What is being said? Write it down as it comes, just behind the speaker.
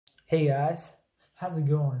Hey guys, how's it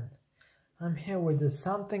going? I'm here with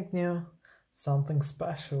something new, something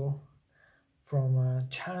special from a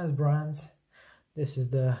Chinese brand. This is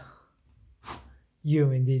the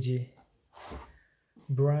Umidigi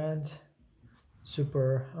brand.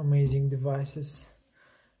 Super amazing devices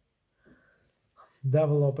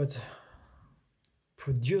developed,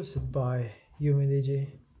 produced by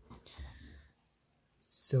Umidigi.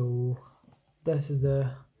 So this is the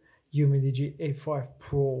Umidigi A5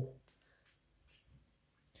 Pro.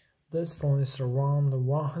 This phone is around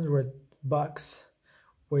 100 bucks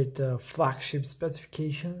with flagship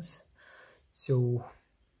specifications. So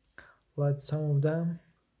let's some of them.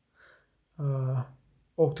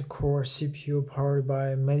 Octa-core CPU powered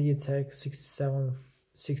by MediaTek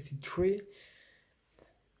 6763.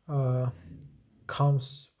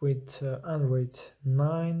 Comes with Android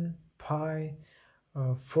 9 Pie,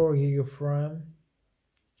 4 GB of RAM,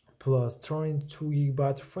 plus 32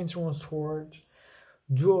 GB of internal storage,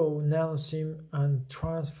 dual nano SIM and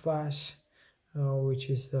trans flash, which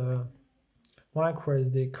is a micro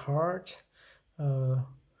SD card.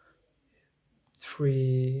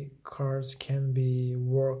 3 cards can be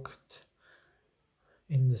worked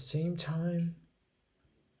in the same time.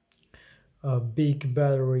 A big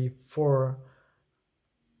battery,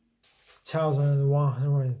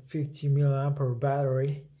 4150 mAh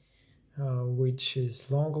battery, which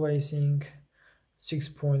is long lasting.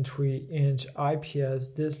 6.3-inch IPS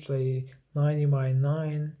display,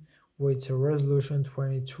 90:9 with a resolution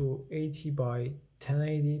 2280 by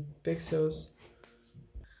 1080 pixels.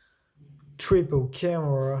 Triple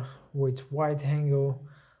camera with wide angle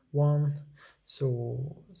one,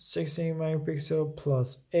 so 16 megapixel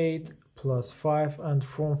plus 8 plus 5, and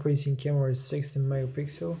front facing camera is 16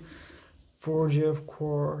 megapixel, 4G of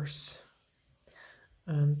course,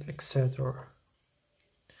 and etc.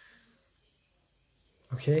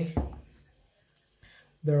 Okay,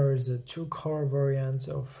 there is a 2-color variant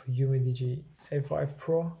of Umidigi A5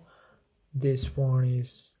 Pro. This one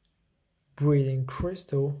is Breathing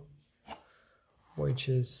Crystal, which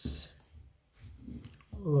is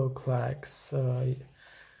look like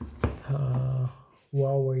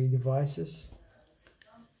Huawei devices.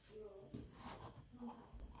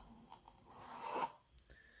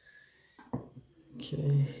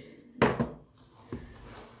 Okay.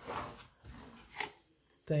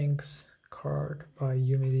 Thanks card by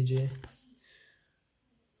Umidigi.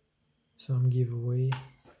 Some giveaway.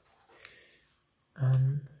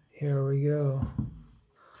 And here we go.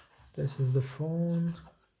 This is the phone.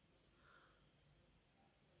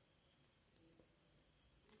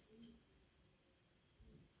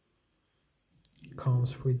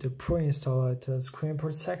 Comes with the pre-installed screen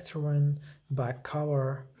protector and back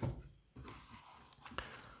cover.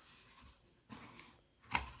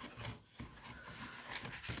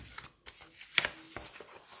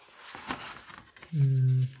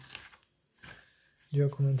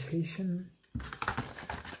 Documentation,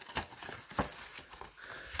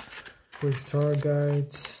 quick start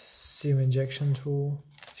guide, SIM injection tool,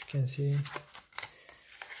 as you can see.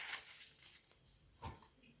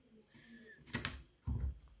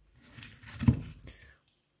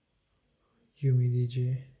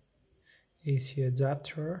 Umidigi AC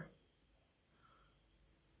adapter,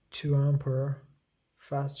 2 ampere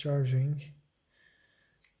fast charging.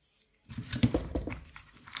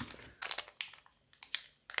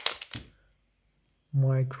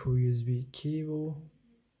 Micro USB cable.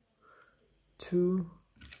 2.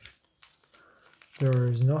 There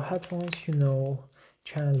is no headphones.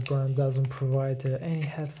 Chinese brand doesn't provide any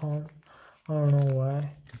headphone. I don't know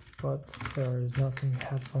why, but there is nothing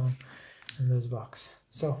headphone in this box.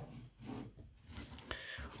 So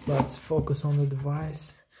let's focus on the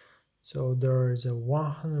device. So there is a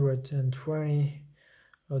 120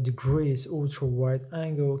 degrees ultra wide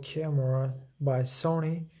angle camera by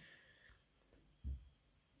Sony.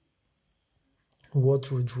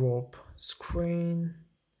 Water drop screen,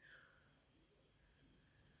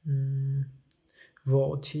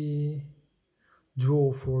 VoLTE,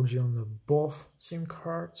 dual 4G on the both SIM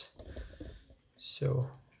cards. So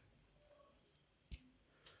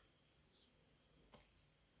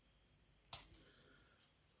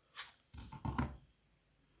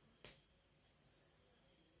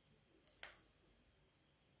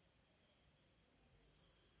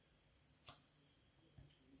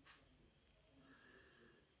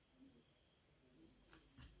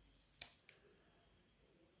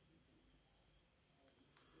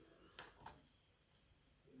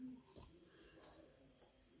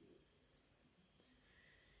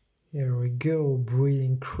here we go,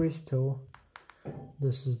 Breathing Crystal.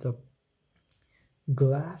 This is the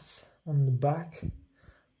glass on the back,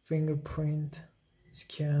 fingerprint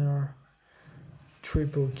scanner,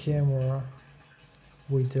 triple camera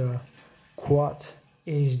with a quad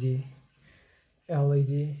HD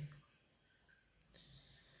LED.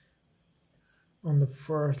 On the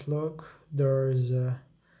first look, there is a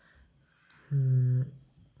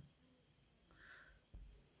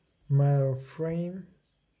metal frame,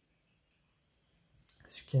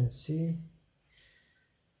 as you can see.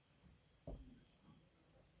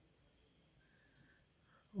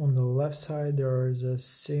 On the left side, there is a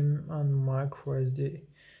SIM and micro SD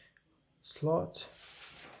slot.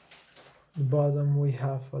 At the bottom, we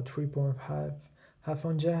have a 3.5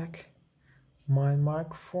 headphone jack,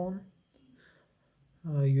 microphone,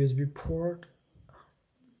 USB port,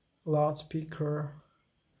 loudspeaker.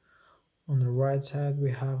 On the right side,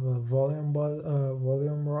 we have a volume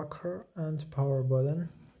rocker and power button.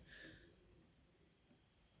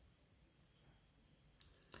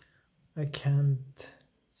 I can't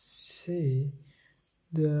see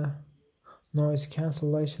the noise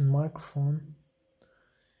cancellation microphone,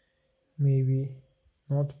 maybe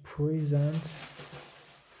not present.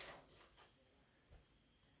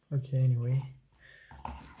 Okay, anyway,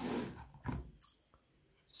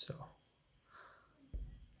 so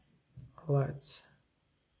let's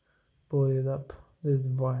boot it up the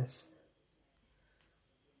device.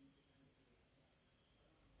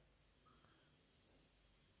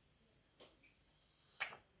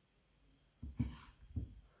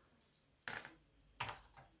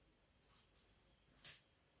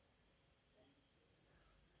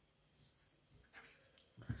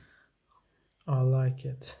 I like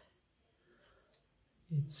it.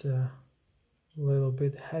 It's a little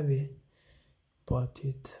bit heavy, but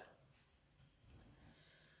it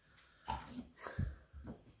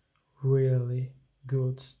really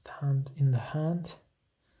good stand in the hand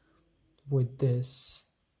with this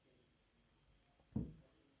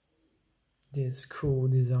cool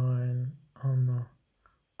design on a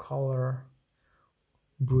color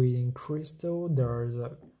breathing crystal. There is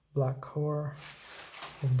a black cover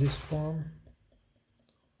of this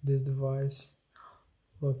device.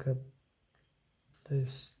 Look at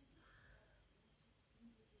this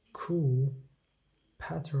cool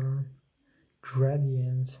pattern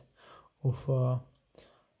gradient of a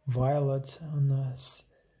violet and a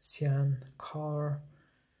cyan color.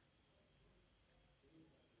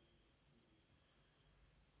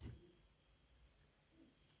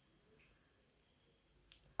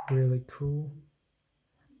 Really cool.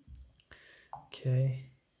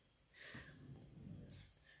 Okay,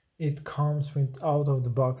 it comes with out of the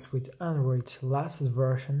box with Android latest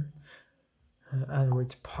version,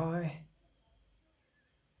 Android Pie.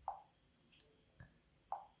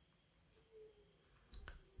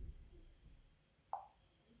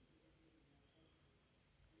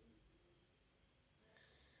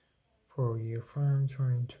 For your phone,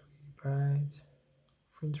 22 GB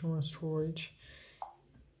of internal storage,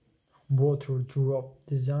 water drop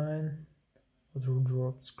design, water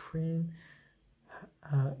drop screen,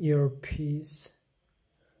 earpiece.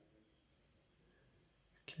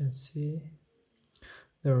 You can see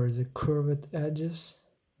there is a curved edges,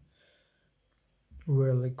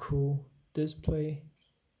 really cool display,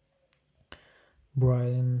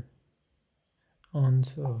 bright and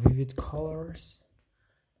vivid colors,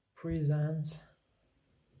 presents.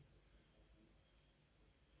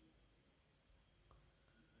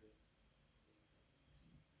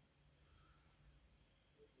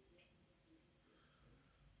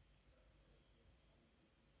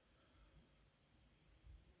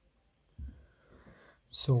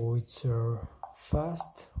 So it's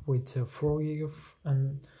fast with 4 GB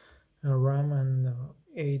and RAM and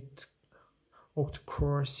 8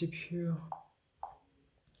 octa-core CPU.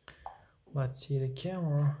 Let's see the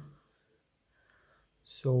camera.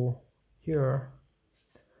 So here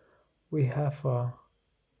we have a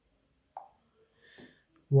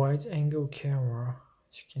wide angle camera,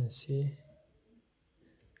 as you can see.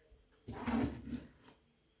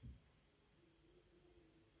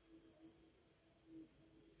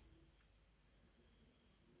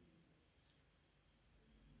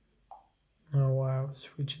 Now I'll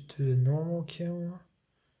switch it to the normal camera.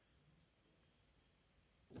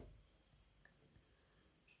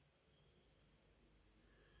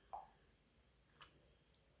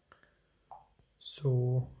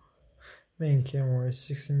 So main camera is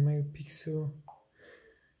 16 megapixel.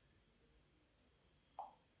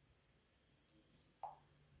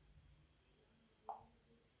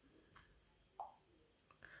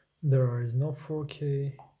 There is no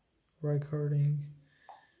 4K recording.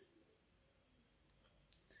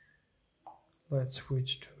 Let's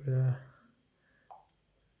switch to the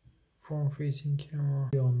front-facing camera.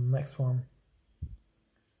 On next one.